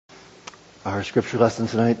Our scripture lesson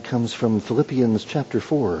tonight comes from Philippians chapter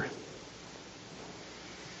 4.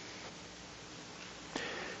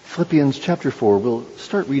 Philippians chapter 4, we'll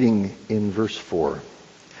start reading in verse 4.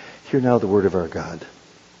 Hear now the word of our God.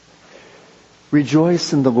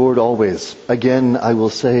 Rejoice in the Lord always. Again, I will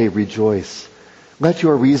say, rejoice. Let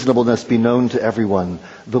your reasonableness be known to everyone.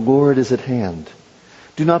 The Lord is at hand.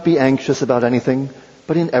 Do not be anxious about anything,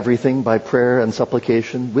 but in everything, by prayer and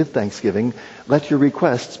supplication, with thanksgiving, let your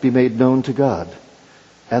requests be made known to God.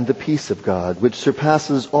 And the peace of God, which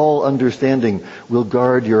surpasses all understanding, will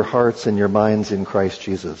guard your hearts and your minds in Christ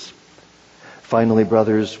Jesus. Finally,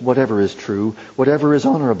 brothers, whatever is true, whatever is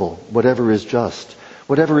honorable, whatever is just,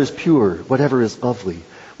 whatever is pure, whatever is lovely,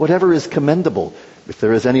 whatever is commendable, if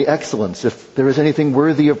there is any excellence, if there is anything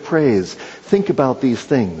worthy of praise, think about these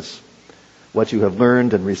things. What you have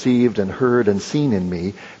learned and received and heard and seen in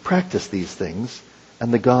me, practice these things,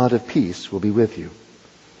 and the God of peace will be with you.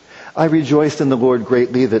 I rejoiced in the Lord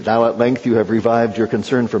greatly that now at length you have revived your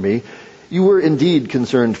concern for me. You were indeed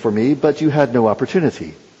concerned for me, but you had no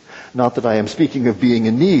opportunity. Not that I am speaking of being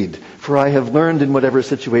in need, for I have learned in whatever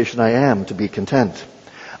situation I am to be content.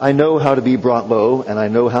 I know how to be brought low, and I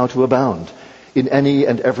know how to abound. In any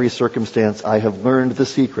and every circumstance, I have learned the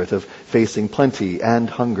secret of facing plenty and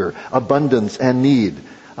hunger, abundance and need.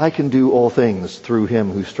 I can do all things through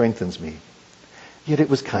him who strengthens me. Yet it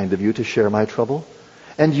was kind of you to share my trouble.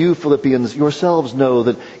 And you, Philippians, yourselves know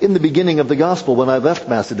that in the beginning of the gospel, when I left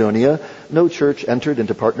Macedonia, no church entered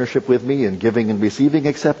into partnership with me in giving and receiving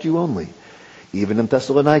except you only. Even in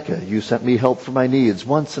Thessalonica, you sent me help for my needs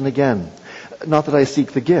once and again. Not that I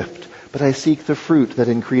seek the gift, but I seek the fruit that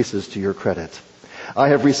increases to your credit. I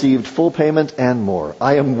have received full payment and more.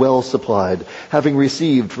 I am well supplied, having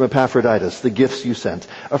received from Epaphroditus the gifts you sent,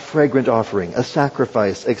 a fragrant offering, a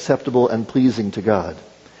sacrifice acceptable and pleasing to God.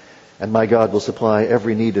 And my God will supply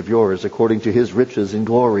every need of yours according to his riches in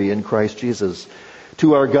glory in Christ Jesus.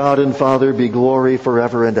 To our God and Father be glory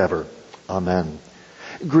forever and ever. Amen.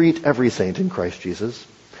 Greet every saint in Christ Jesus.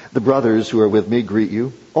 The brothers who are with me greet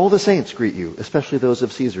you. All the saints greet you, especially those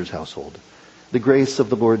of Caesar's household. The grace of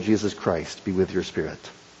the Lord Jesus Christ be with your spirit.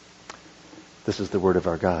 This is the word of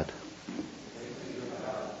our God.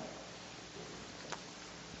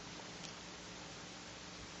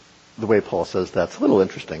 The way Paul says that's a little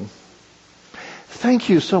interesting. Thank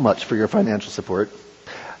you so much for your financial support.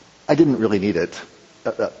 I didn't really need it.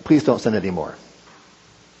 Please don't send any more.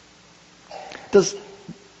 Does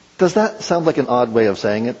that sound like an odd way of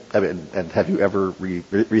saying it? I mean, and have you ever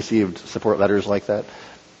received support letters like that?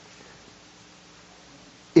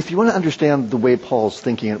 If you want to understand the way Paul's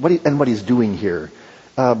thinking and what he's doing here,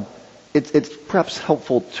 it's perhaps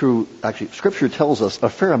helpful to actually, Scripture tells us a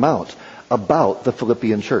fair amount about the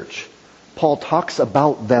Philippian church. Paul talks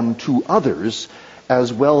about them to others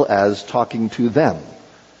as well as talking to them.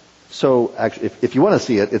 So actually, if you want to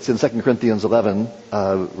see it, it's in 2 Corinthians 11,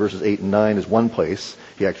 verses 8 and 9 is one place.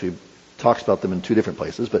 He actually talks about them in two different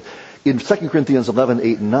places. But in 2 Corinthians 11,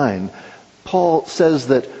 8 and 9, Paul says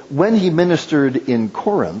that when he ministered in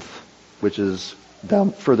Corinth, which is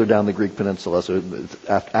further down the Greek peninsula, so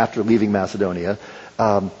after leaving Macedonia,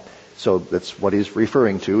 so that's what he's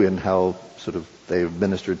referring to in how sort of they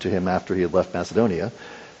ministered to him after he had left Macedonia.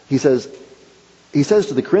 He says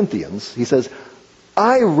to the Corinthians, he says,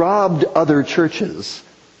 I robbed other churches.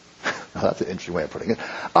 That's an interesting way of putting it.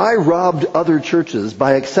 I robbed other churches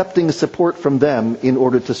by accepting support from them in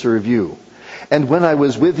order to serve you. And when I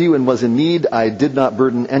was with you and was in need, I did not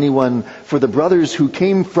burden anyone, for the brothers who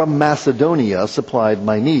came from Macedonia supplied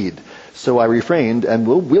my need. So I refrained and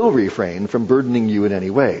will refrain from burdening you in any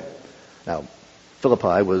way. Now,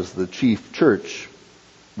 Philippi was the chief church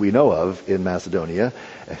we know of in Macedonia.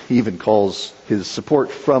 He even calls his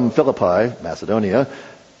support from Philippi, Macedonia,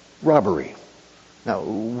 robbery. Now,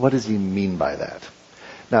 what does he mean by that?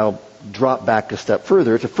 Now, drop back a step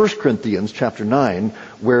further to 1 Corinthians chapter 9,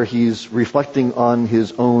 where he's reflecting on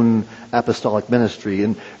his own apostolic ministry.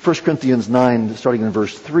 In 1 Corinthians 9, starting in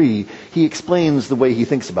verse 3, he explains the way he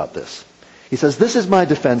thinks about this. He says, this is my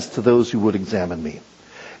defense to those who would examine me.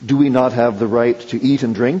 Do we not have the right to eat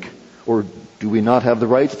and drink? Or do we not have the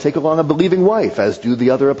right to take along a believing wife, as do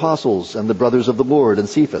the other apostles and the brothers of the Lord and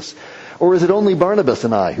Cephas? Or is it only Barnabas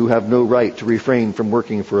and I who have no right to refrain from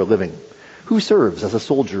working for a living? Who serves as a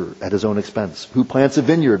soldier at his own expense? Who plants a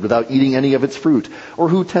vineyard without eating any of its fruit? Or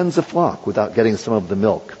who tends a flock without getting some of the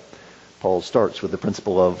milk? Paul starts with the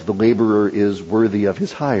principle of the laborer is worthy of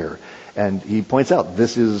his hire. And he points out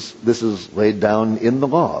this is laid down in the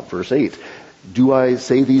law, verse 8. Do I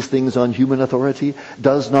say these things on human authority?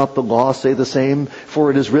 Does not the law say the same?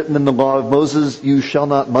 For it is written in the law of Moses, you shall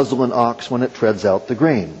not muzzle an ox when it treads out the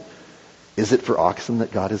grain. Is it for oxen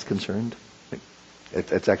that God is concerned?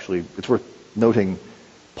 It's worth noting,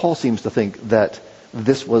 Paul seems to think that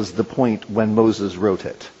this was the point when Moses wrote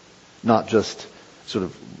it. Not just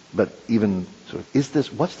but even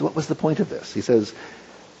what was the point of this? He says,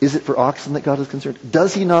 is it for oxen that God is concerned?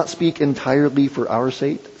 Does he not speak entirely for our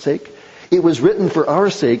sake? It was written for our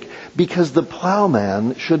sake because the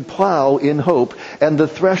plowman should plow in hope and the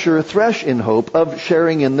thresher thresh in hope of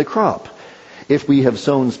sharing in the crop. If we have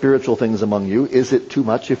sown spiritual things among you, is it too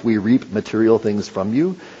much if we reap material things from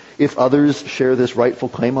you? If others share this rightful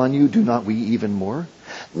claim on you, do not we even more?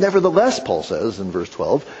 Nevertheless, Paul says in verse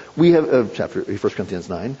 12, we have, 1 Corinthians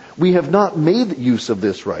 9, we have not made use of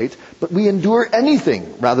this right, but we endure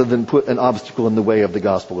anything rather than put an obstacle in the way of the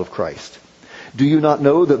gospel of Christ. Do you not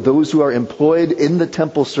know that those who are employed in the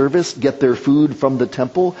temple service get their food from the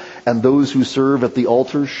temple, and those who serve at the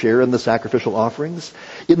altar share in the sacrificial offerings?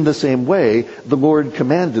 In the same way, the Lord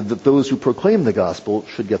commanded that those who proclaim the gospel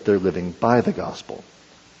should get their living by the gospel.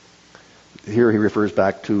 Here he refers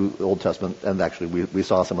back to the Old Testament, and actually we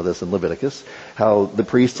saw some of this in Leviticus, how the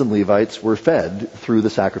priests and Levites were fed through the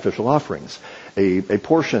sacrificial offerings. A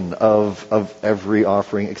portion of every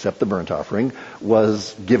offering except the burnt offering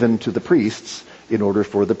was given to the priests in order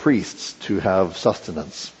for the priests to have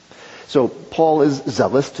sustenance. So Paul is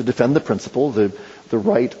zealous to defend the principle, the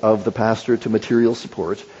right of the pastor to material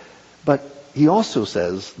support, but he also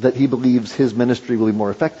says that he believes his ministry will be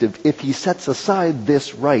more effective if he sets aside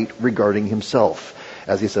this right regarding himself.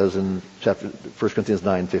 As he says in 1 Corinthians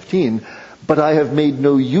 9:15, but I have made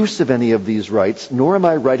no use of any of these rights, nor am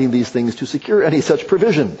I writing these things to secure any such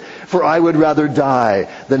provision. For I would rather die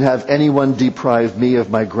than have anyone deprive me of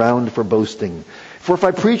my ground for boasting. For if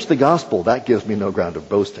I preach the gospel, that gives me no ground of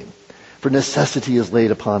boasting. For necessity is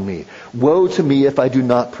laid upon me. Woe to me if I do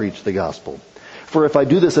not preach the gospel. For if I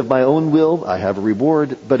do this of my own will, I have a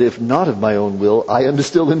reward, but if not of my own will, I am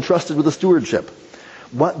still entrusted with a stewardship.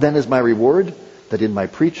 What then is my reward? That in my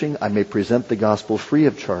preaching I may present the gospel free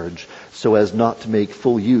of charge, so as not to make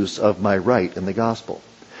full use of my right in the gospel.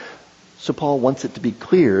 So Paul wants it to be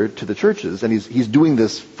clear to the churches, and he's doing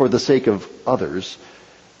this for the sake of others,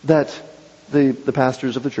 that the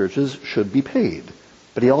pastors of the churches should be paid.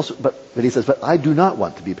 But he says, but I do not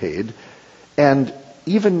want to be paid. And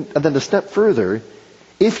then a step further,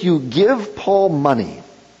 if you give Paul money,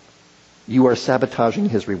 you are sabotaging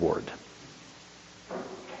his reward.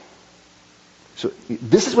 So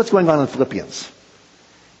this is what's going on in Philippians.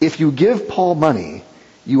 If you give Paul money,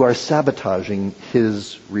 you are sabotaging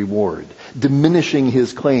his reward, diminishing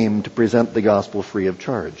his claim to present the gospel free of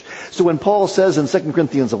charge. So when Paul says in 2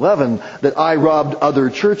 Corinthians 11 that I robbed other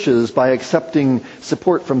churches by accepting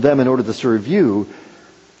support from them in order to serve you,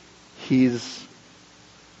 he's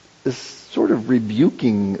sort of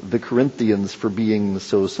rebuking the Corinthians for being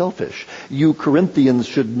so selfish. You Corinthians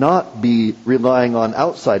should not be relying on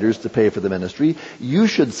outsiders to pay for the ministry. You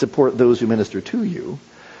should support those who minister to you.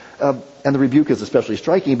 And the rebuke is especially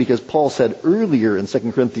striking because Paul said earlier in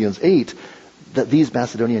 2 Corinthians 8 that these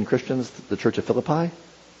Macedonian Christians, the church of Philippi,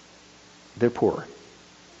 they're poor.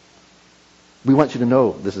 We want you to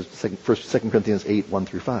know, this is 2 Corinthians 8, 1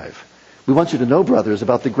 through 5. We want you to know, brothers,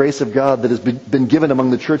 about the grace of God that has been given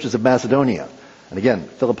among the churches of Macedonia. And again,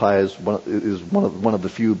 Philippi is one of the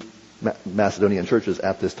few Macedonian churches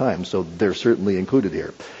at this time, so they're certainly included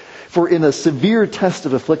here. For in a severe test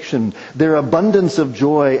of affliction, their abundance of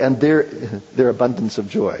joy and their abundance of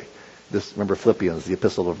joy. This, remember Philippians, the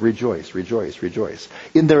epistle of rejoice, rejoice, rejoice.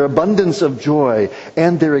 In their abundance of joy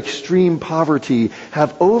and their extreme poverty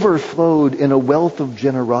have overflowed in a wealth of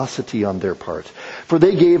generosity on their part. For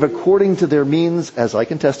they gave according to their means, as I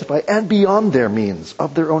can testify, and beyond their means,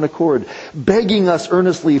 of their own accord, begging us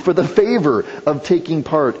earnestly for the favor of taking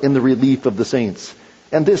part in the relief of the saints.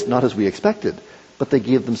 And this not as we expected, but they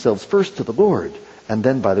gave themselves first to the Lord, and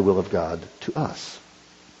then by the will of God to us.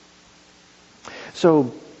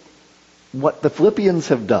 So, what the Philippians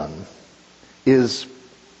have done is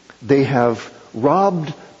they have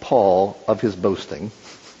robbed Paul of his boasting.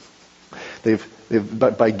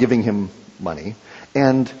 By giving him money,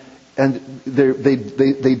 and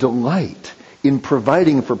they delight in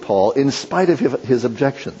providing for Paul in spite of his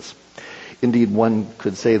objections. Indeed, one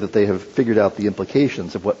could say that they have figured out the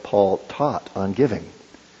implications of what Paul taught on giving.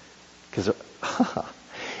 Because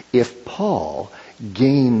if Paul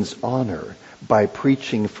gains honor by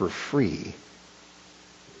preaching for free,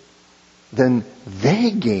 then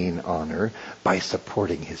they gain honor by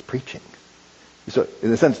supporting his preaching. So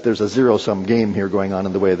in a sense, there's a zero-sum game here going on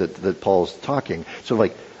in the way that Paul's talking. So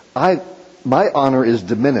my honor is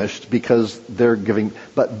diminished because they're giving,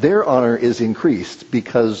 but their honor is increased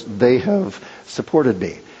because they have supported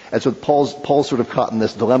me. And so Paul's sort of caught in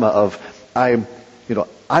this dilemma of, I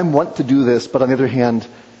want to do this, but on the other hand,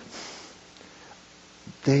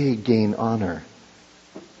 they gain honor.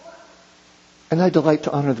 And I delight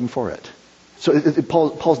to honor them for it. So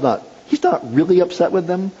he's not really upset with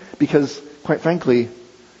them because, quite frankly,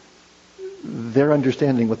 they're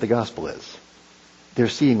understanding what the gospel is. They're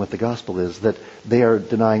seeing what the gospel is, that they are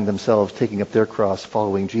denying themselves, taking up their cross,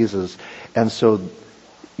 following Jesus. And so,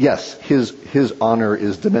 yes, his honor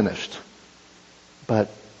is diminished. But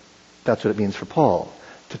that's what it means for Paul,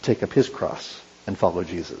 to take up his cross and follow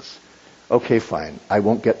Jesus. Okay, fine. I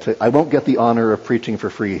won't get the honor of preaching for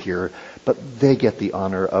free here, but they get the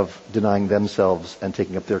honor of denying themselves and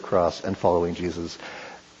taking up their cross and following Jesus.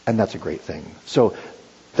 And that's a great thing. So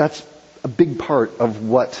that's a big part of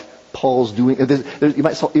what Paul's doing. You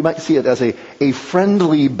might see it as a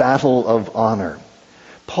friendly battle of honor.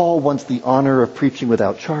 Paul wants the honor of preaching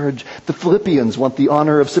without charge. The Philippians want the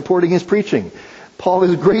honor of supporting his preaching. Paul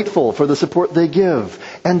is grateful for the support they give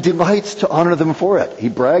and delights to honor them for it. He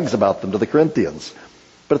brags about them to the Corinthians.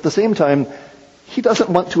 But at the same time, he doesn't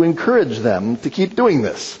want to encourage them to keep doing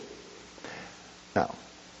this. Now,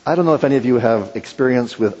 I don't know if any of you have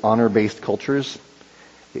experience with honor-based cultures.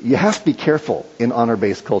 You have to be careful in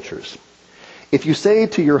honor-based cultures. If you say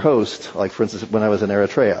to your host, like for instance when I was in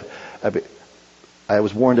Eritrea, I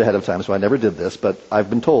was warned ahead of time, so I never did this, but I've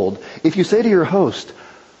been told, if you say to your host,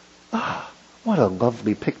 what a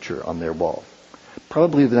lovely picture on their wall,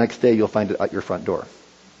 probably the next day you'll find it at your front door.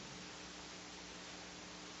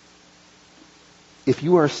 If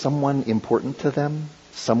you are someone important to them,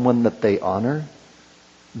 someone that they honor,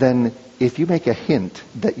 then if you make a hint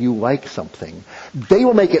that you like something, they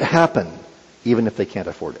will make it happen, even if they can't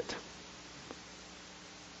afford it.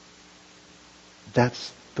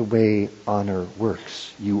 That's the way honor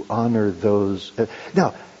works. You honor those.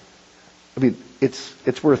 Now,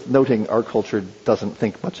 it's worth noting our culture doesn't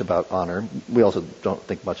think much about honor. We also don't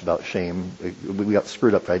think much about shame. We got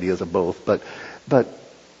screwed up ideas of both. But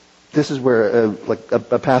this is where,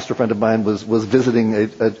 a pastor friend of mine was visiting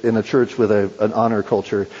in a church with an honor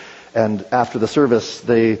culture, and after the service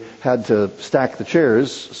they had to stack the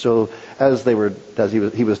chairs. So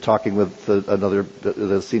he was talking with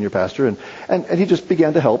the senior pastor, and he just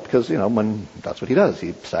began to help because when that's what he does,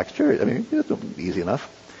 he stacks chairs. It's easy enough.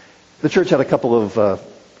 The church had a couple of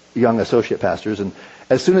young associate pastors, and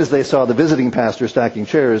as soon as they saw the visiting pastor stacking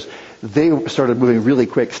chairs, they started moving really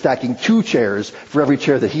quick, stacking 2 chairs for every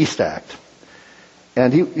chair that he stacked.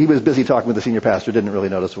 And he was busy talking with the senior pastor, didn't really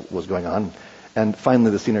notice what was going on. And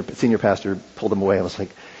finally the senior pastor pulled him away and was like,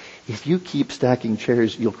 if you keep stacking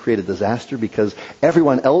chairs, you'll create a disaster because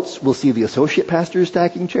everyone else will see the associate pastors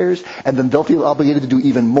stacking chairs, and then they'll feel obligated to do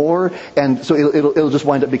even more, and so it'll just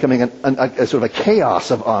wind up becoming a sort of a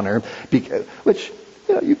chaos of honor, which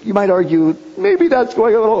you might argue maybe that's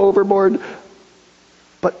going a little overboard.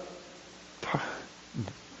 But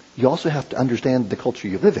you also have to understand the culture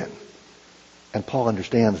you live in, and Paul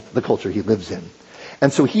understands the culture he lives in.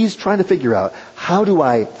 And so he's trying to figure out, how do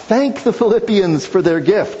I thank the Philippians for their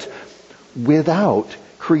gift without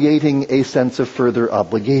creating a sense of further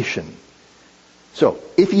obligation? So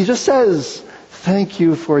if he just says, thank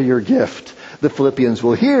you for your gift, the Philippians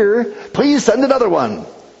will hear, please send another one.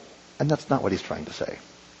 And that's not what he's trying to say.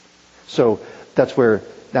 So that's where,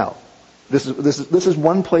 now, this is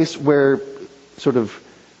one place where sort of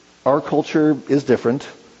our culture is different.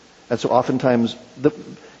 And so oftentimes,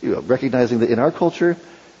 recognizing that in our culture,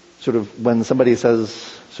 sort of when somebody says,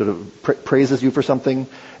 sort of praises you for something,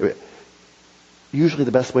 usually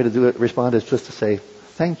the best way to respond is just to say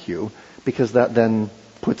thank you, because that then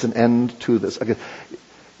puts an end to this.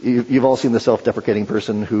 You've all seen the self-deprecating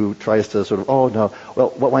person who tries to sort of, oh no, well,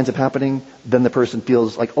 what winds up happening? Then the person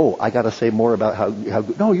feels like, oh, I got to say more about how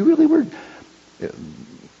good. No, you really were.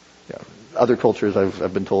 Other cultures,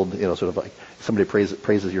 I've been told, sort of like somebody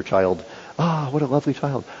praises your child. What a lovely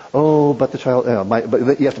child. Oh, but the child.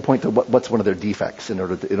 But you have to point to what's one of their defects in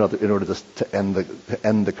order to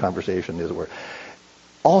end the conversation, as it were.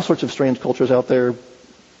 All sorts of strange cultures out there,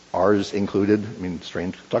 ours included.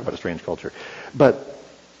 Strange. Talk about a strange culture. But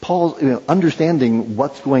Paul, understanding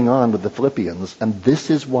what's going on with the Philippians, and this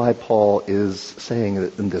is why Paul is saying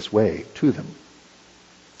it in this way to them.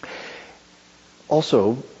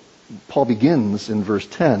 Also, Paul begins in verse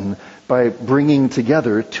 10 by bringing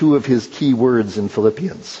together 2 of his key words in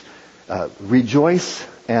Philippians, rejoice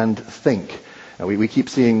and think. Now, we keep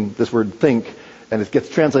seeing this word think, and it gets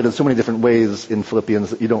translated so many different ways in Philippians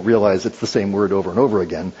that you don't realize it's the same word over and over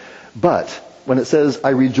again. But when it says, I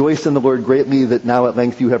rejoice in the Lord greatly that now at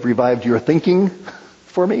length you have revived your thinking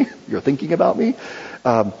for me, your thinking about me,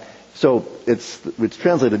 So it's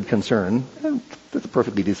translated concern, and that's a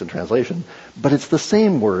perfectly decent translation, but it's the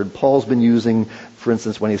same word Paul's been using, for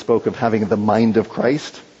instance, when he spoke of having the mind of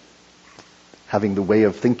Christ, having the way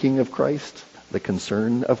of thinking of Christ, the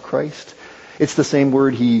concern of Christ. It's the same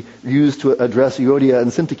word he used to address Euodia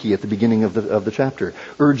and Syntyche at the beginning of the chapter,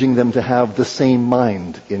 urging them to have the same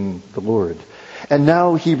mind in the Lord. And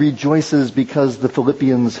now he rejoices because the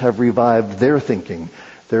Philippians have revived their thinking,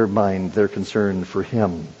 their mind, their concern for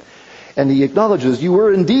him. And he acknowledges, you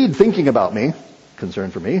were indeed thinking about me,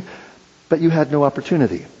 concern for me, but you had no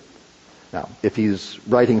opportunity. Now, if he's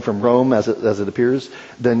writing from Rome, as it appears,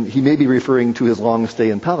 then he may be referring to his long stay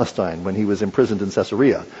in Palestine when he was imprisoned in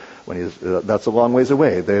Caesarea. That's a long ways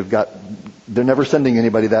away. They're never sending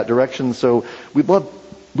anybody that direction, so we'd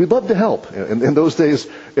love to help. In those days,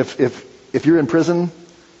 if you're in prison,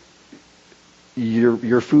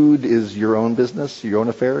 your food is your own business, your own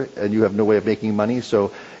affair, and you have no way of making money.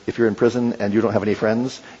 So if you're in prison and you don't have any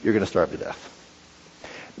friends, you're going to starve to death.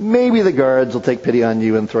 Maybe the guards will take pity on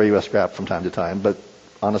you and throw you a scrap from time to time, but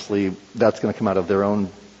honestly, that's going to come out of their own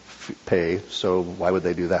pay, so why would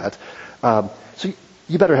they do that? So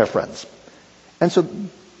you better have friends. And so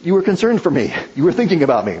you were concerned for me. You were thinking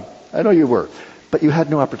about me. I know you were. But you had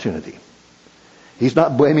no opportunity. He's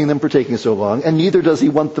not blaming them for taking so long, and neither does he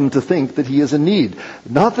want them to think that he is in need.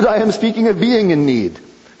 Not that I am speaking of being in need,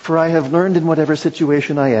 for I have learned in whatever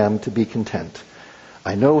situation I am to be content.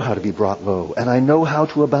 I know how to be brought low, and I know how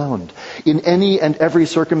to abound. In any and every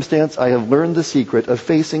circumstance, I have learned the secret of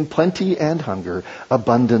facing plenty and hunger,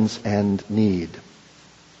 abundance and need.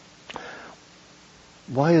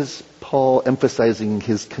 Why is Paul emphasizing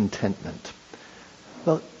his contentment?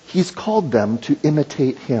 Well, he's called them to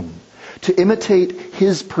imitate him, to imitate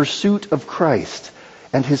his pursuit of Christ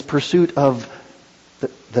and his pursuit of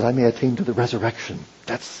that I may attain to the resurrection.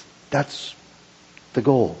 That's the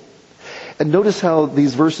goal. And notice how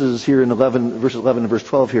these verses here in verses 11 and verse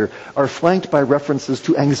 12 here are flanked by references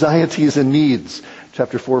to anxieties and needs.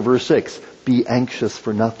 Chapter 4, verse 6, be anxious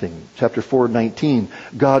for nothing. Chapter 4:19,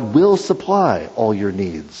 God will supply all your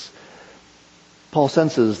needs. Paul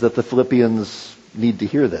senses that the Philippians need to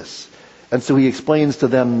hear this. And so he explains to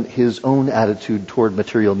them his own attitude toward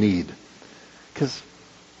material need. Because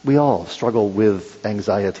we all struggle with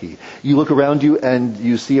anxiety. You look around you and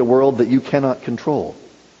you see a world that you cannot control.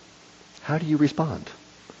 How do you respond?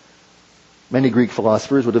 Many Greek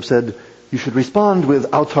philosophers would have said, you should respond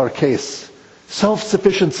with autarkes,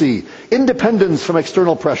 self-sufficiency, independence from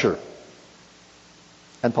external pressure.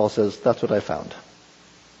 And Paul says, that's what I found.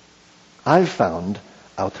 I've found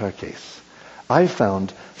autarkes. I've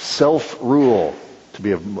found self-rule, to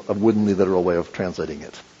be a woodenly literal way of translating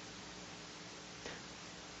it.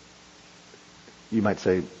 You might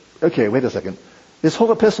say, okay, wait a second. This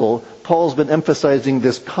whole epistle, Paul's been emphasizing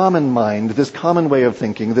this common mind, this common way of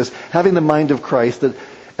thinking, this having the mind of Christ,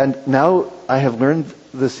 and now I have learned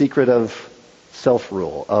the secret of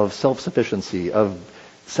self-rule, of self-sufficiency,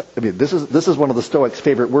 this is one of the Stoics'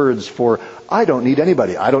 favorite words for, I don't need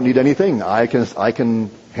anybody, I don't need anything, I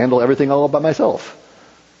can handle everything all by myself.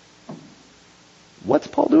 What's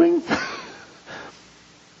Paul doing?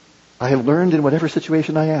 I have learned in whatever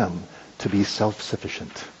situation I am to be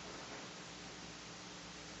self-sufficient.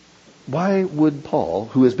 Why would Paul,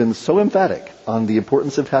 who has been so emphatic on the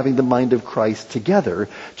importance of having the mind of Christ together,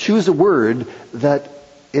 choose a word that,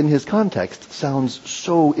 in his context, sounds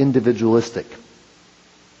so individualistic?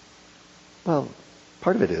 Well,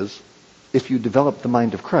 part of it is, if you develop the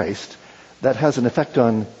mind of Christ, that has an effect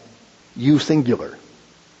on you singular.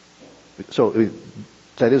 So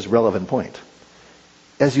that is a relevant point.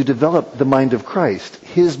 As you develop the mind of Christ,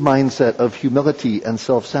 his mindset of humility and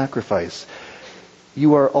self-sacrifice,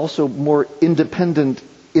 you are also more independent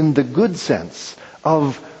in the good sense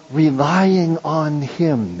of relying on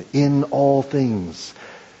him in all things,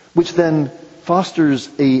 which then fosters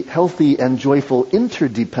a healthy and joyful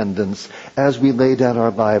interdependence as we lay down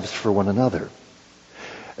our lives for one another.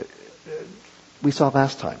 We saw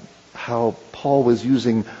last time how Paul was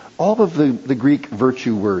using all of the Greek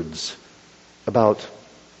virtue words about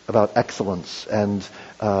excellence and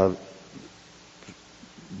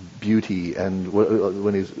beauty and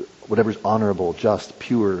whatever's honorable, just,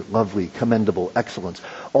 pure, lovely, commendable, excellence.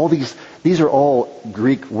 All these are all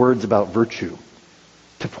Greek words about virtue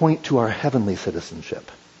to point to our heavenly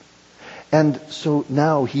citizenship. And so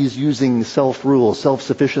now he's using self-rule,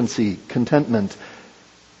 self-sufficiency, contentment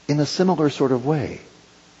in a similar sort of way.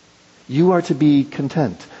 You are to be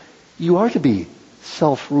content. You are to be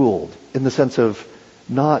self-ruled in the sense of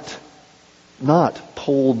not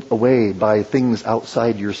pulled away by things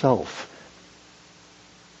outside yourself.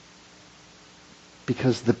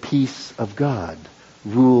 Because the peace of God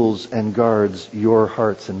rules and guards your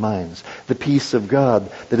hearts and minds. The peace of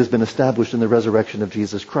God that has been established in the resurrection of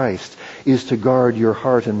Jesus Christ is to guard your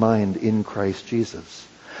heart and mind in Christ Jesus.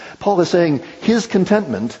 Paul is saying his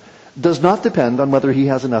contentment does not depend on whether he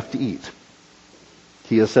has enough to eat.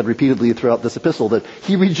 He has said repeatedly throughout this epistle that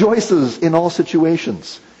he rejoices in all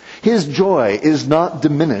situations. His joy is not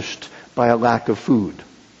diminished by a lack of food.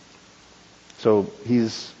 So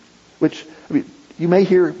you may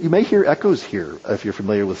hear echoes here if you're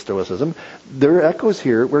familiar with Stoicism. There are echoes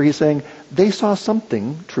here where he's saying they saw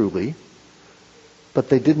something truly, but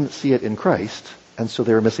they didn't see it in Christ, and so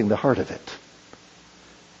they were missing the heart of it.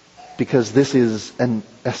 Because this is an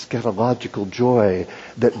eschatological joy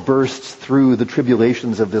that bursts through the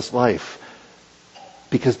tribulations of this life.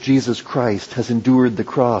 Because Jesus Christ has endured the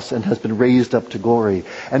cross and has been raised up to glory.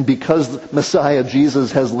 And because Messiah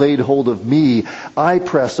Jesus has laid hold of me, I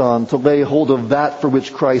press on to lay hold of that for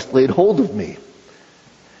which Christ laid hold of me.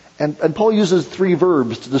 And Paul uses 3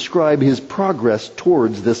 verbs to describe his progress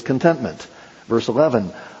towards this contentment. Verse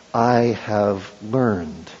 11, I have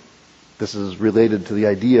learned. This is related to the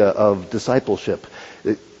idea of discipleship.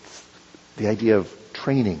 It's the idea of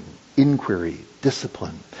training, inquiry,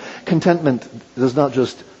 discipline. Contentment does not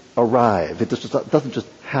just arrive. It doesn't just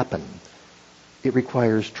happen. It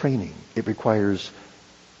requires training. It requires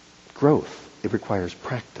growth. It requires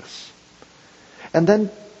practice. And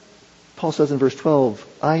then Paul says in verse 12,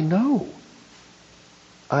 I know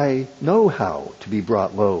how to be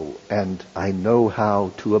brought low, and I know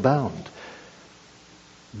how to abound.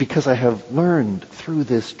 Because I have learned through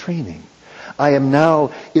this training. I am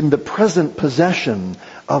now in the present possession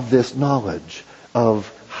of this knowledge of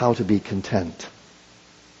how to be content.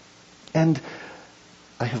 And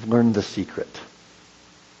I have learned the secret.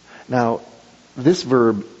 Now, this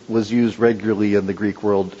verb was used regularly in the Greek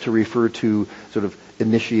world to refer to sort of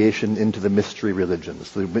initiation into the mystery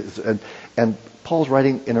religions. And Paul's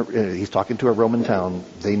writing he's talking to a Roman town.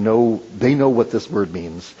 They know what this word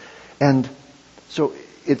means. And so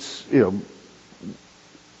it's,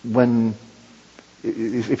 when,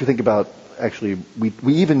 if you think about, actually,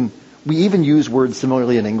 we even use words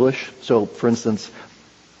similarly in English. So, for instance,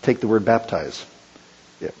 take the word baptize.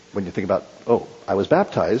 Yeah, when you think about, I was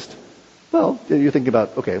baptized, well, you're thinking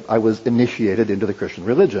about, I was initiated into the Christian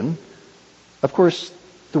religion. Of course,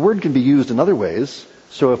 the word can be used in other ways.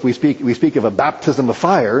 So if we speak of a baptism of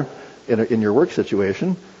fire in your work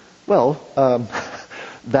situation, well,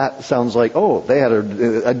 that sounds like, they had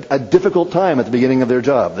a difficult time at the beginning of their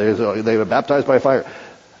job. They were baptized by fire.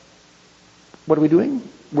 What are we doing?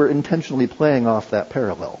 We're intentionally playing off that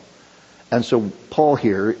parallel. And so Paul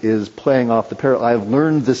here is playing off the parallel. I have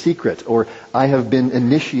learned the secret, or I have been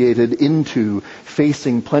initiated into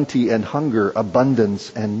facing plenty and hunger,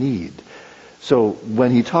 abundance and need. So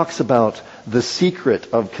when he talks about the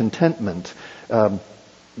secret of contentment,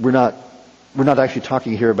 we're not actually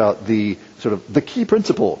talking here about the sort of the key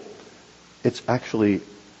principle. It's actually,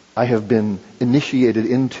 I have been initiated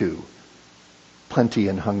into plenty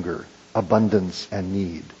and hunger, abundance and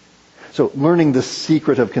need. So learning the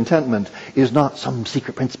secret of contentment is not some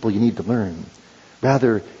secret principle you need to learn.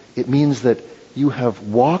 Rather, it means that you have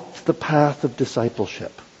walked the path of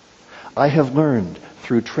discipleship. I have learned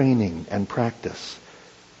through training and practice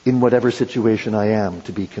in whatever situation I am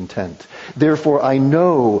to be content. Therefore, I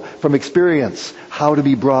know from experience how to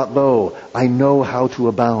be brought low. I know how to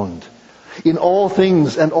abound. In all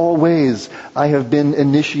things and all ways, I have been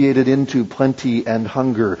initiated into plenty and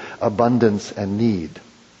hunger, abundance and need.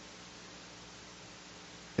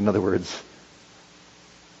 In other words,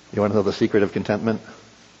 you want to know the secret of contentment?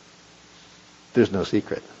 There's no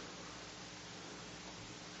secret.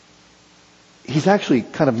 He's actually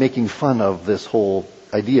kind of making fun of this whole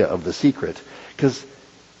idea of the secret, because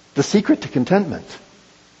the secret to contentment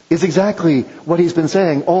is exactly what he's been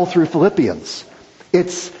saying all through Philippians.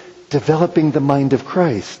 It's developing the mind of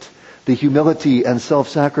Christ, the humility and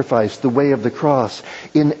self-sacrifice, the way of the cross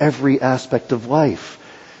in every aspect of life.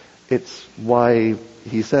 It's why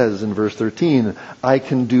he says in verse 13, I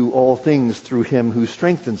can do all things through him who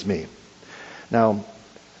strengthens me. Now,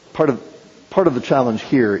 part of the challenge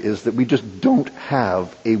here is that we just don't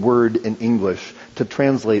have a word in English to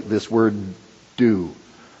translate this word do.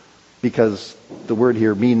 Because the word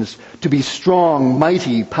here means to be strong,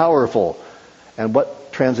 mighty, powerful. And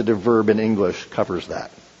what transitive verb in English covers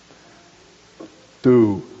that?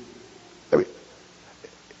 Do. I mean,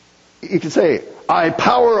 you can say, I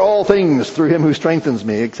power all things through him who strengthens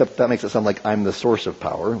me, except that makes it sound like I'm the source of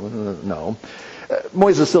power. No.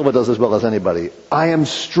 Moises Silva does as well as anybody. I am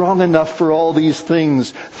strong enough for all these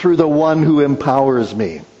things through the one who empowers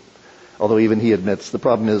me. Although even he admits the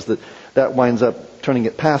problem is that winds up turning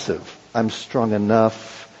it passive. I'm strong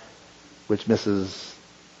enough, which misses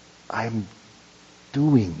I'm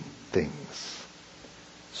doing things.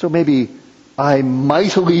 So maybe I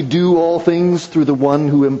mightily do all things through the one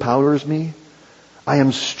who empowers me. I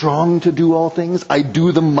am strong to do all things. I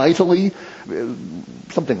do them mightily.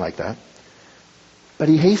 Something like that. But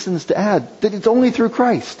he hastens to add that it's only through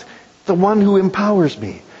Christ, the one who empowers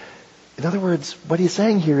me. In other words, what he's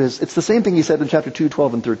saying here is, it's the same thing he said in chapter 2,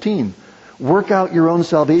 12 and 13. Work out your own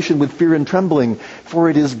salvation with fear and trembling, for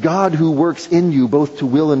it is God who works in you both to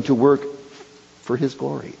will and to work for his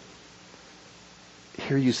glory.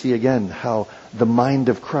 Here you see again how the mind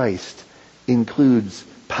of Christ includes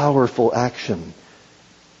powerful action.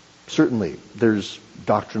 Certainly, there's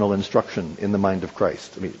doctrinal instruction in the mind of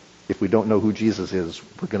Christ. I mean, if we don't know who Jesus is,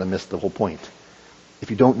 we're going to miss the whole point. If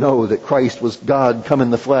you don't know that Christ was God come in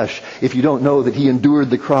the flesh, if you don't know that he endured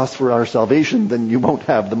the cross for our salvation, then you won't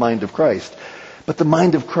have the mind of Christ. But the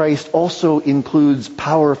mind of Christ also includes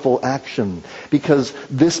powerful action, because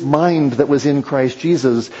this mind that was in Christ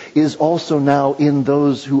Jesus is also now in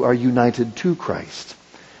those who are united to Christ.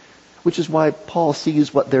 Which is why Paul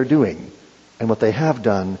sees what they're doing and what they have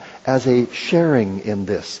done as a sharing in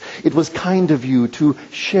this. It was kind of you to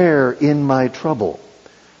share in my trouble.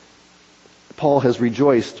 Paul has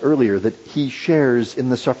rejoiced earlier that he shares in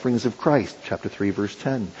the sufferings of Christ, chapter 3, verse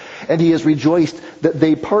 10. And he has rejoiced that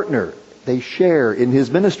they partner, they share in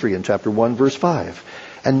his ministry in chapter 1, verse 5.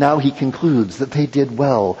 And now he concludes that they did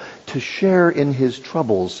well to share in his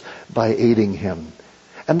troubles by aiding him.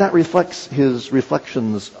 And that reflects his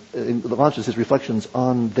reflections, launches his reflections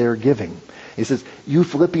on their giving. He says, you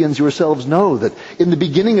Philippians yourselves know that in the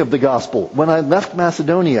beginning of the gospel, when I left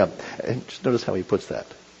Macedonia, and just notice how he puts that,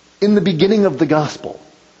 in the beginning of the gospel.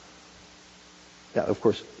 Now, of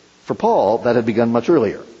course, for Paul, that had begun much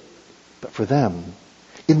earlier. But for them,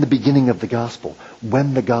 in the beginning of the gospel,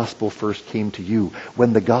 when the gospel first came to you,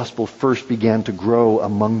 when the gospel first began to grow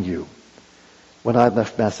among you. When I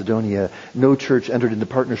left Macedonia, no church entered into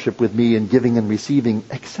partnership with me in giving and receiving,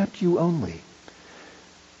 except you only.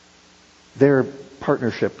 Their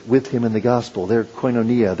partnership with him in the gospel, their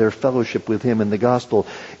koinonia, their fellowship with him in the gospel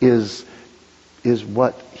is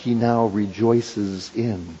what he now rejoices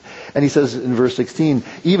in. And he says in verse 16,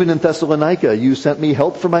 even in Thessalonica you sent me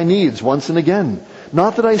help for my needs once and again.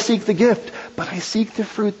 Not that I seek the gift, but I seek the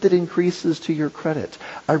fruit that increases to your credit.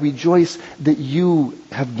 I rejoice that you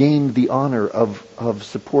have gained the honor of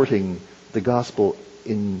supporting the gospel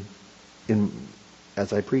in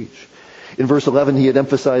as I preach. In verse 11 he had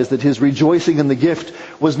emphasized that his rejoicing in the gift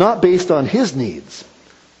was not based on his needs.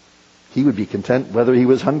 He would be content whether he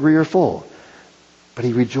was hungry or full. But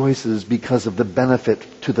he rejoices because of the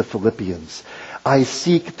benefit to the Philippians. I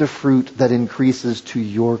seek the fruit that increases to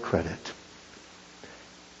your credit.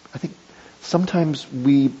 I think sometimes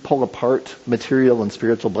we pull apart material and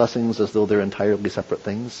spiritual blessings as though they're entirely separate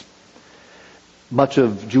things. Much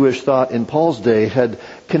of Jewish thought in Paul's day had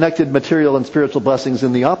connected material and spiritual blessings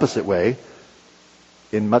in the opposite way.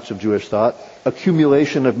 In much of Jewish thought,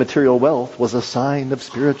 accumulation of material wealth was a sign of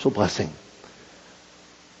spiritual blessing.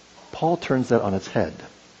 Paul turns that on its head.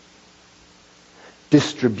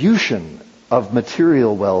 Distribution of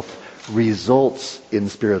material wealth results in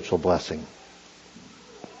spiritual blessing.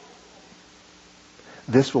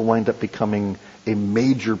 This will wind up becoming a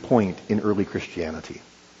major point in early Christianity.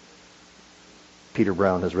 Peter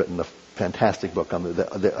Brown has written a fantastic book on Through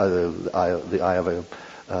the Eye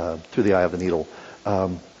of the Needle,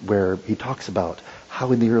 where he talks about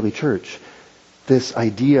how in the early church this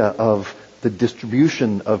idea of the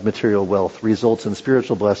distribution of material wealth results in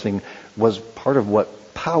spiritual blessing was part of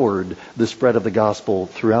what powered the spread of the gospel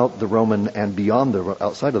throughout the Roman and beyond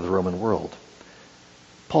outside of the Roman world.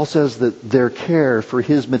 Paul says that their care for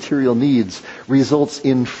his material needs results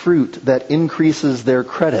in fruit that increases their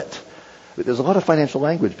credit. There's a lot of financial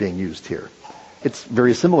language being used here. It's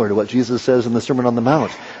very similar to what Jesus says in the Sermon on the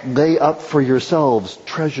Mount. Lay up for yourselves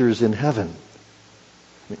treasures in heaven.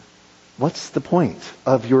 What's the point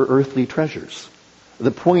of your earthly treasures?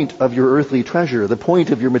 The point of your earthly treasure, the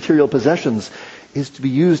point of your material possessions, is to be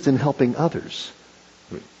used in helping others.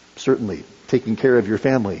 Certainly, taking care of your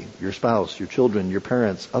family, your spouse, your children, your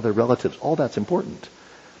parents, other relatives, all that's important.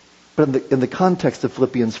 But in the context of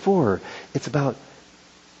Philippians 4, it's about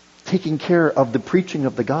taking care of the preaching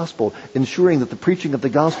of the gospel, ensuring that the preaching of the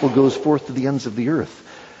gospel goes forth to the ends of the earth.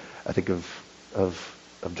 I think of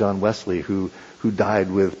John Wesley, who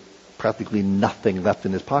died with practically nothing left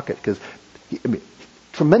in his pocket, because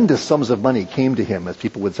tremendous sums of money came to him as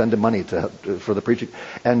people would send him money for the preaching,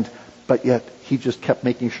 but but yet he just kept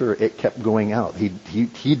making sure it kept going out. He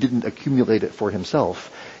didn't accumulate it for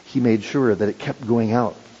himself. He made sure that it kept going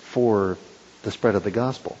out for the spread of the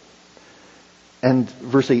gospel. And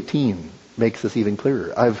verse 18 makes this even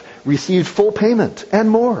clearer. I've received full payment and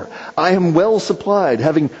more. I am well supplied,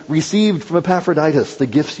 having received from Epaphroditus the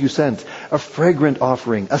gifts you sent, a fragrant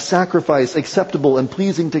offering, a sacrifice acceptable and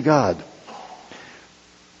pleasing to God.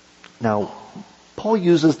 Now, Paul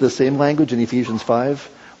uses the same language in Ephesians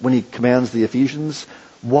 5 when he commands the Ephesians,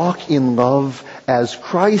 walk in love as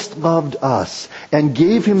Christ loved us and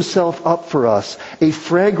gave himself up for us, a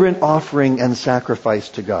fragrant offering and sacrifice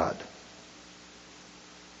to God.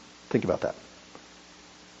 Think about that.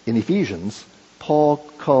 In Ephesians, Paul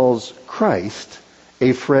calls Christ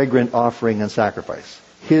a fragrant offering and sacrifice.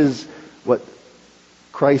 What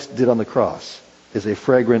Christ did on the cross is a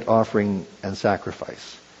fragrant offering and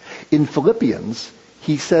sacrifice. In Philippians,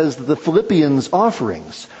 he says that the Philippians'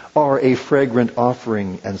 offerings are a fragrant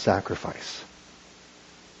offering and sacrifice.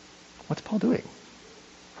 What's Paul doing?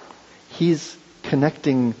 He's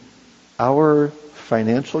connecting our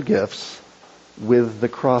financial gifts with the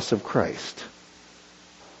cross of Christ.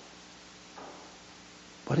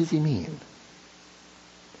 What does he mean?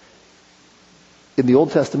 In the Old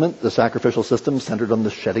Testament, the sacrificial system centered on the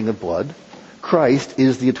shedding of blood. Christ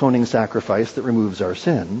is the atoning sacrifice that removes our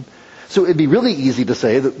sin. So it'd be really easy to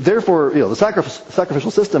say that therefore, the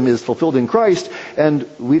sacrificial system is fulfilled in Christ, and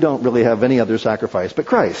we don't really have any other sacrifice but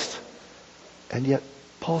Christ. And yet,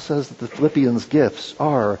 Paul says that the Philippians' gifts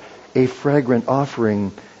are a fragrant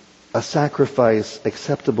offering, a sacrifice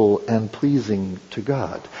acceptable and pleasing to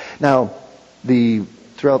God. Now,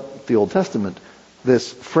 throughout the Old Testament,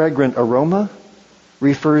 this fragrant aroma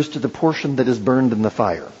refers to the portion that is burned in the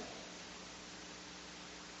fire.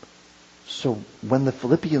 So when the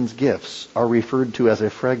Philippians' gifts are referred to as a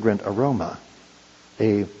fragrant aroma,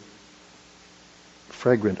 a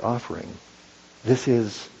fragrant offering, this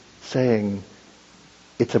is saying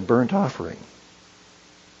it's a burnt offering.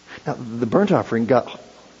 Now, the burnt offering got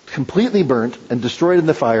completely burnt and destroyed in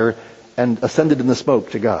the fire and ascended in the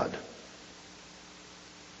smoke to God.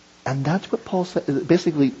 And that's what Paul says.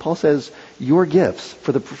 Basically, Paul says your gifts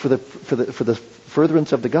for the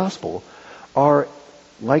furtherance of the gospel are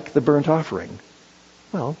like the burnt offering.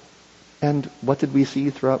 Well, and what did we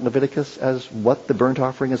see throughout Leviticus as what the burnt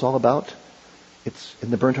offering is all about? It's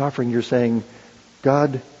in the burnt offering you're saying,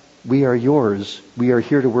 God, we are yours. We are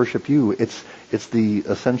here to worship you. It's the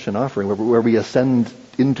ascension offering where we ascend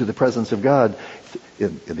into the presence of God.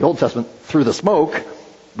 In the Old Testament, through the smoke.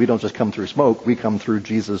 We don't just come through smoke. We come through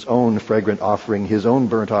Jesus' own fragrant offering, his own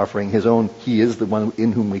burnt offering, he is the one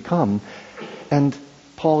in whom we come. And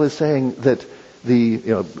Paul is saying that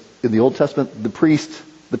in the Old Testament, the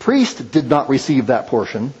priest did not receive that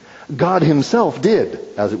portion. God himself did,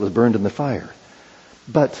 as it was burned in the fire.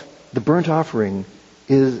 But the burnt offering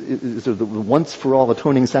is the once for all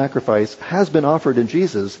atoning sacrifice has been offered in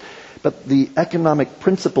Jesus, but the economic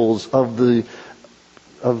principles of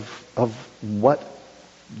what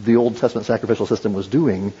the Old Testament sacrificial system was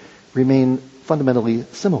doing remain fundamentally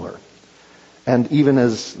similar. And even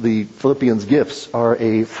as the Philippians' gifts are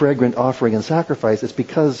a fragrant offering and sacrifice, it's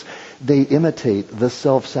because they imitate the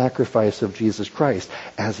self-sacrifice of Jesus Christ,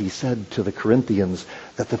 as he said to the Corinthians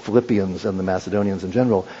that the Philippians and the Macedonians in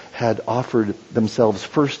general had offered themselves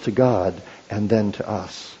first to God and then to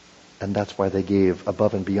us. And that's why they gave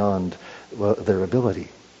above and beyond their ability.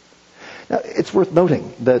 Now, it's worth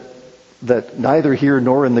noting that neither here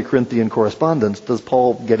nor in the Corinthian correspondence does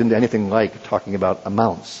Paul get into anything like talking about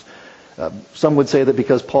amounts. Some would say that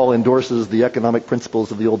because Paul endorses the economic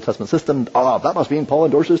principles of the Old Testament system, that must mean Paul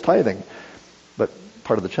endorses tithing. But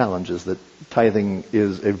part of the challenge is that tithing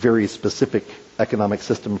is a very specific economic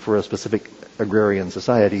system for a specific agrarian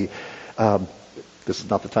society. This is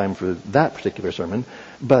not the time for that particular sermon,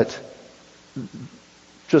 but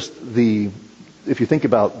if you think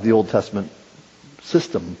about the Old Testament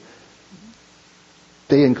system,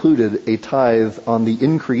 they included a tithe on the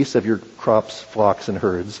increase of your crops, flocks, and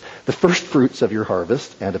herds, the first fruits of your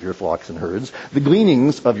harvest and of your flocks and herds, the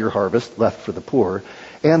gleanings of your harvest left for the poor,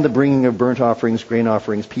 and the bringing of burnt offerings, grain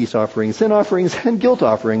offerings, peace offerings, sin offerings, and guilt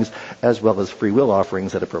offerings, as well as free will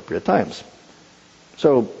offerings at appropriate times.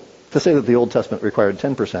 So, to say that the Old Testament required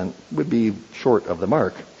 10% would be short of the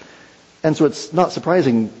mark. And so it's not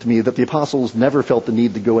surprising to me that the apostles never felt the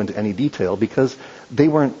need to go into any detail because they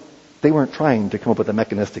weren't trying to come up with a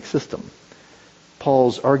mechanistic system.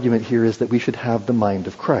 Paul's argument here is that we should have the mind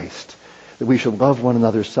of Christ, that we should love one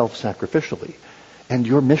another self-sacrificially. And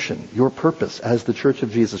your mission, your purpose as the Church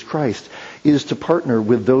of Jesus Christ is to partner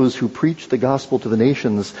with those who preach the gospel to the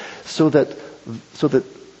nations so that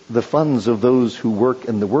the funds of those who work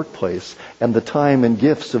in the workplace and the time and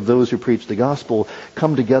gifts of those who preach the gospel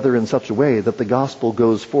come together in such a way that the gospel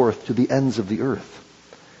goes forth to the ends of the earth.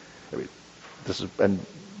 I mean, and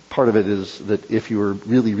part of it is that if you're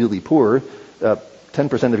really, really poor,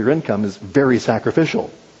 10% of your income is very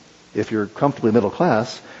sacrificial. If you're comfortably middle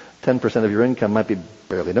class, 10% of your income might be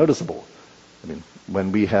barely noticeable. I mean,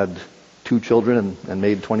 when we had 2 children and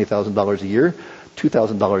made $20,000 a year,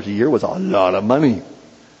 $2,000 a year was a lot of money.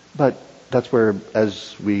 But that's where,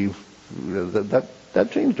 as we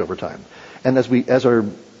that changed over time, and as we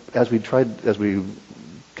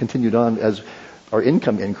continued on, as our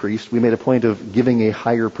income increased, we made a point of giving a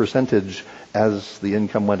higher percentage as the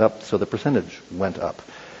income went up, so the percentage went up.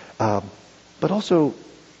 But also,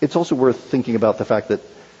 it's also worth thinking about the fact that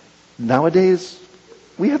nowadays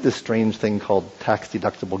we have this strange thing called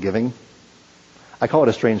tax-deductible giving. I call it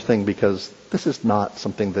a strange thing because this is not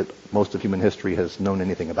something that most of human history has known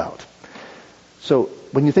anything about. So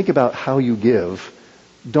when you think about how you give,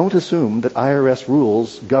 don't assume that IRS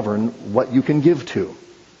rules govern what you can give to.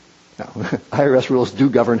 Now, IRS rules do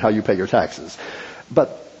govern how you pay your taxes,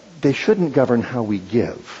 but they shouldn't govern how we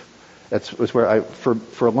give. That's where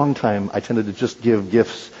for a long time, I tended to just give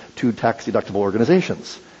gifts to tax-deductible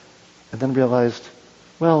organizations, and then realized,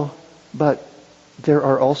 well, but there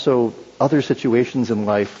are also other situations in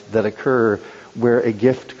life that occur where a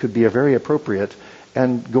gift could be very appropriate,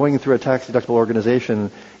 and going through a tax-deductible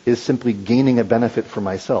organization is simply gaining a benefit for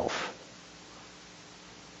myself.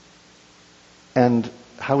 And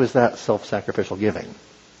how is that self-sacrificial giving?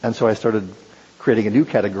 And so I started creating a new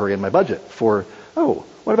category in my budget for,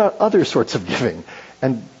 what about other sorts of giving?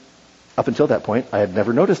 And up until that point, I had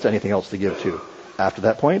never noticed anything else to give to. After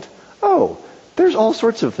that point, there's all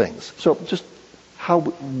sorts of things. So just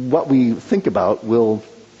what we think about will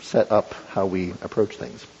set up how we approach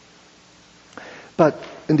things. But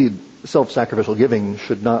indeed, self-sacrificial giving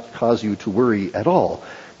should not cause you to worry at all,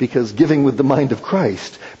 because giving with the mind of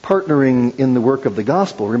Christ, partnering in the work of the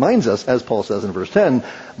gospel, reminds us, as Paul says in verse 10,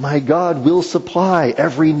 "My God will supply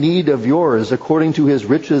every need of yours according to his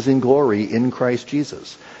riches in glory in Christ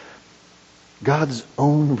Jesus." God's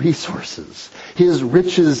own resources, his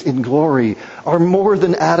riches in glory, are more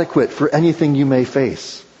than adequate for anything you may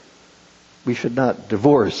face. We should not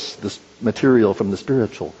divorce this material from the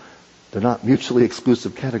spiritual. They're not mutually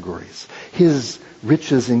exclusive categories. His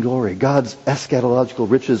riches in glory, God's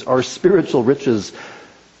eschatological riches, are spiritual riches,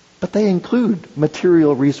 but they include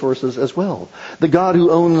material resources as well. The God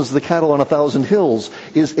who owns the cattle on 1,000 hills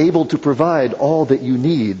is able to provide all that you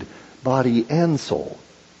need, body and soul.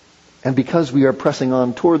 And because we are pressing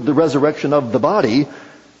on toward the resurrection of the body,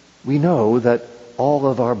 we know that all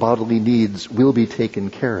of our bodily needs will be taken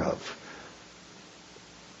care of.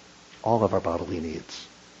 All of our bodily needs.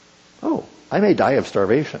 I may die of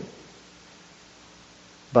starvation,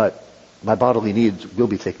 but my bodily needs will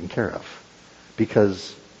be taken care of,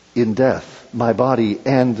 because in death, my body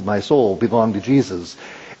and my soul belong to Jesus,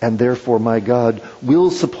 and therefore my God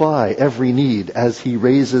will supply every need as he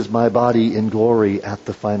raises my body in glory at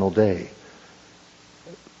the final day.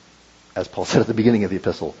 As Paul said at the beginning of the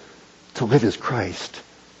epistle, to live is Christ,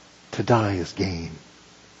 to die is gain.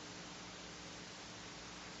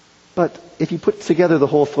 But if you put together the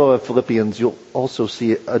whole flow of Philippians, you'll also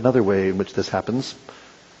see another way in which this happens.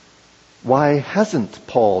 Why hasn't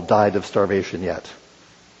Paul died of starvation yet?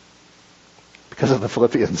 Because of the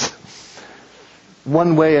Philippians.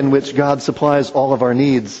 One way in which God supplies all of our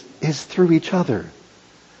needs is through each other.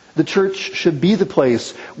 The church should be the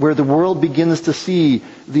place where the world begins to see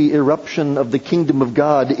the eruption of the kingdom of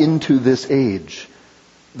God into this age.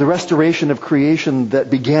 The restoration of creation that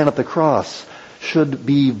began at the cross should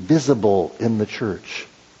be visible in the church.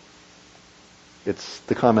 It's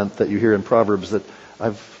the comment that you hear in Proverbs that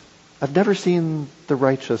I've never seen the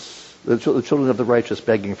children of the righteous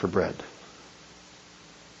begging for bread.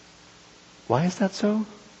 Why is that so?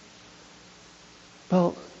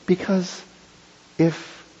 Well, because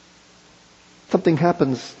if something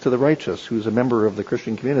happens to the righteous who's a member of the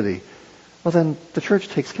Christian community, well then the church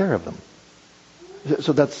takes care of them.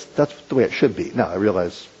 So that's the way it should be. Now I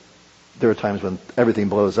realize there are times when everything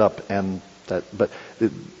blows up, but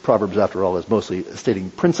Proverbs, after all, is mostly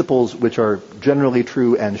stating principles which are generally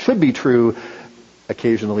true and should be true.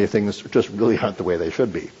 Occasionally things just really aren't the way they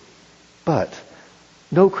should be. But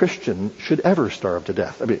no Christian should ever starve to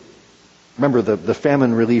death. I mean, remember the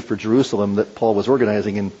famine relief for Jerusalem that Paul was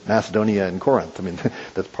organizing in Macedonia and Corinth. I mean,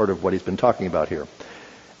 that's part of what he's been talking about here.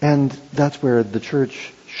 And that's where the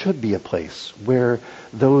church should be a place where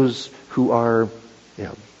those who are,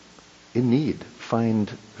 in need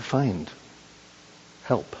find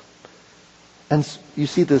help. And you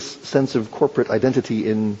see this sense of corporate identity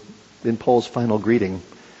in Paul's final greeting.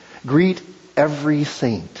 Greet every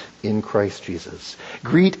saint in Christ Jesus.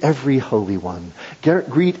 Greet every holy one.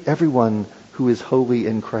 Greet everyone who is holy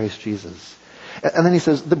in Christ Jesus. And then he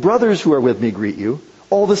says, the brothers who are with me greet you.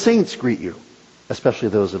 All the saints greet you, especially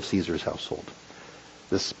those of Caesar's household.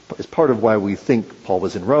 This is part of why we think Paul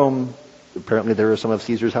was in Rome. Apparently there are some of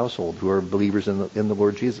Caesar's household who are believers in the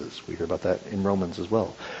Lord Jesus. We hear about that in Romans as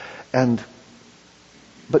well.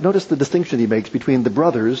 But notice the distinction he makes between the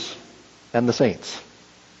brothers and the saints.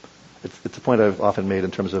 It's a point I've often made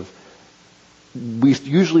in terms of,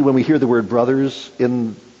 usually when we hear the word brothers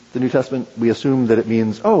in the New Testament, we assume that it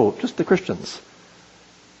means, just the Christians.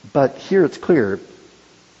 But here it's clear,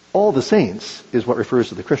 all the saints is what refers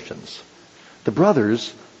to the Christians. The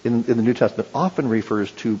brothers in the New Testament often refers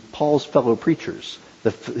to Paul's fellow preachers,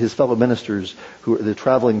 his fellow ministers, who are the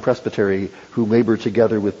traveling presbytery who labor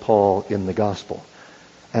together with Paul in the gospel.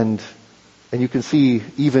 And you can see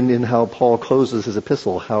even in how Paul closes his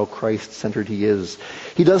epistle how Christ-centered he is.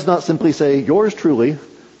 He does not simply say, yours truly,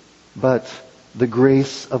 but the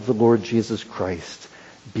grace of the Lord Jesus Christ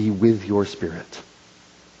be with your spirit.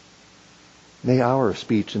 May our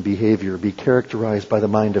speech and behavior be characterized by the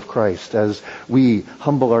mind of Christ as we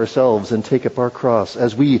humble ourselves and take up our cross,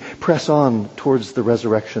 as we press on towards the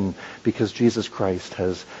resurrection because Jesus Christ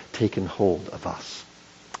has taken hold of us.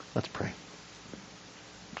 Let's pray.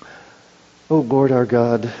 O Lord our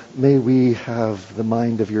God, may we have the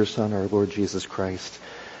mind of your Son, our Lord Jesus Christ.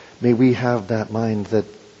 May we have that mind that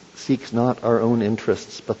seeks not our own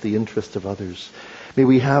interests, but the interest of others. May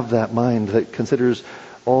we have that mind that considers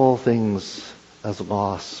all things as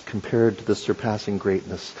loss compared to the surpassing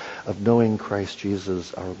greatness of knowing Christ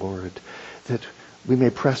Jesus our Lord, that we may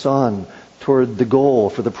press on toward the goal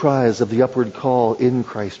for the prize of the upward call in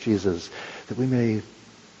Christ Jesus, that we may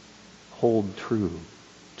hold true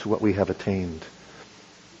to what we have attained.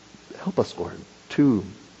 Help us, Lord, to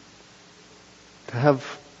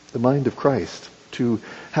have the mind of Christ, to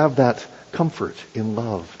have that comfort in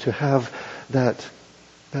love, to have that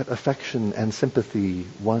affection and sympathy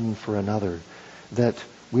one for another, that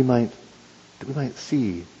we might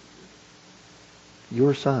see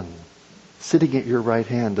your Son sitting at your right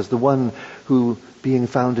hand as the one who, being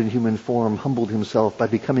found in human form, humbled himself by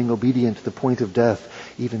becoming obedient to the point of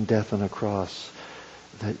death, even death on a cross,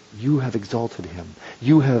 that you have exalted him.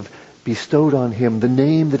 You have bestowed on him the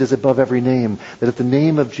name that is above every name, that at the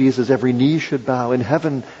name of Jesus every knee should bow in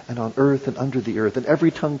heaven and on earth and under the earth, and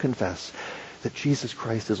every tongue confess that Jesus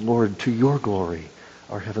Christ is Lord, to your glory,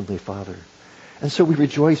 our Heavenly Father. And so we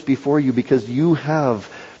rejoice before you because you have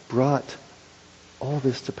brought all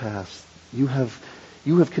this to pass. You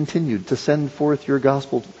have continued to send forth your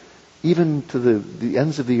gospel even to the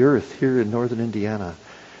ends of the earth here in northern Indiana.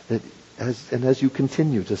 As you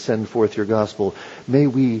continue to send forth your gospel, may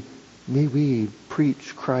we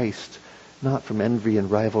preach Christ not from envy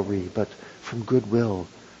and rivalry, but from goodwill,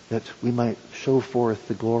 that we might show forth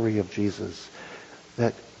the glory of Jesus,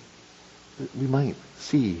 that we might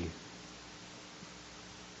see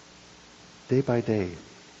day by day,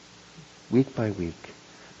 week by week,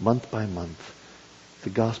 month by month, the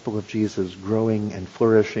gospel of Jesus growing and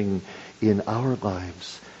flourishing in our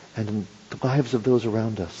lives and in the lives of those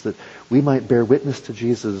around us, that we might bear witness to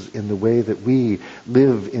Jesus in the way that we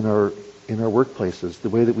live in our workplaces, the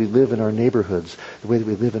way that we live in our neighborhoods, the way that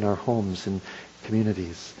we live in our homes and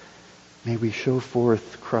communities. May we show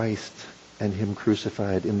forth Christ and him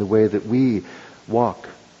crucified in the way that we walk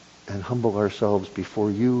and humble ourselves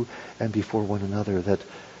before you and before one another, that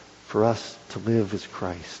for us to live is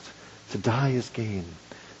Christ, to die is gain,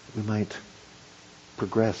 that we might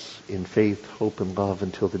progress in faith, hope, and love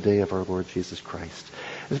until the day of our Lord Jesus Christ.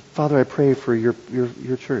 And Father, I pray for your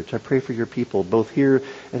church. I pray for your people, both here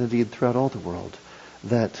and indeed throughout all the world,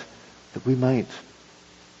 that we might,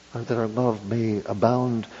 that our love may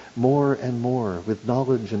abound more and more with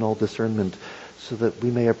knowledge and all discernment, so that we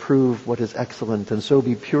may approve what is excellent and so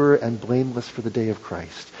be pure and blameless for the day of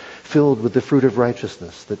Christ, filled with the fruit of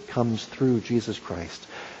righteousness that comes through Jesus Christ,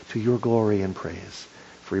 to your glory and praise.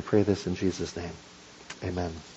 For we pray this in Jesus' name. Amen.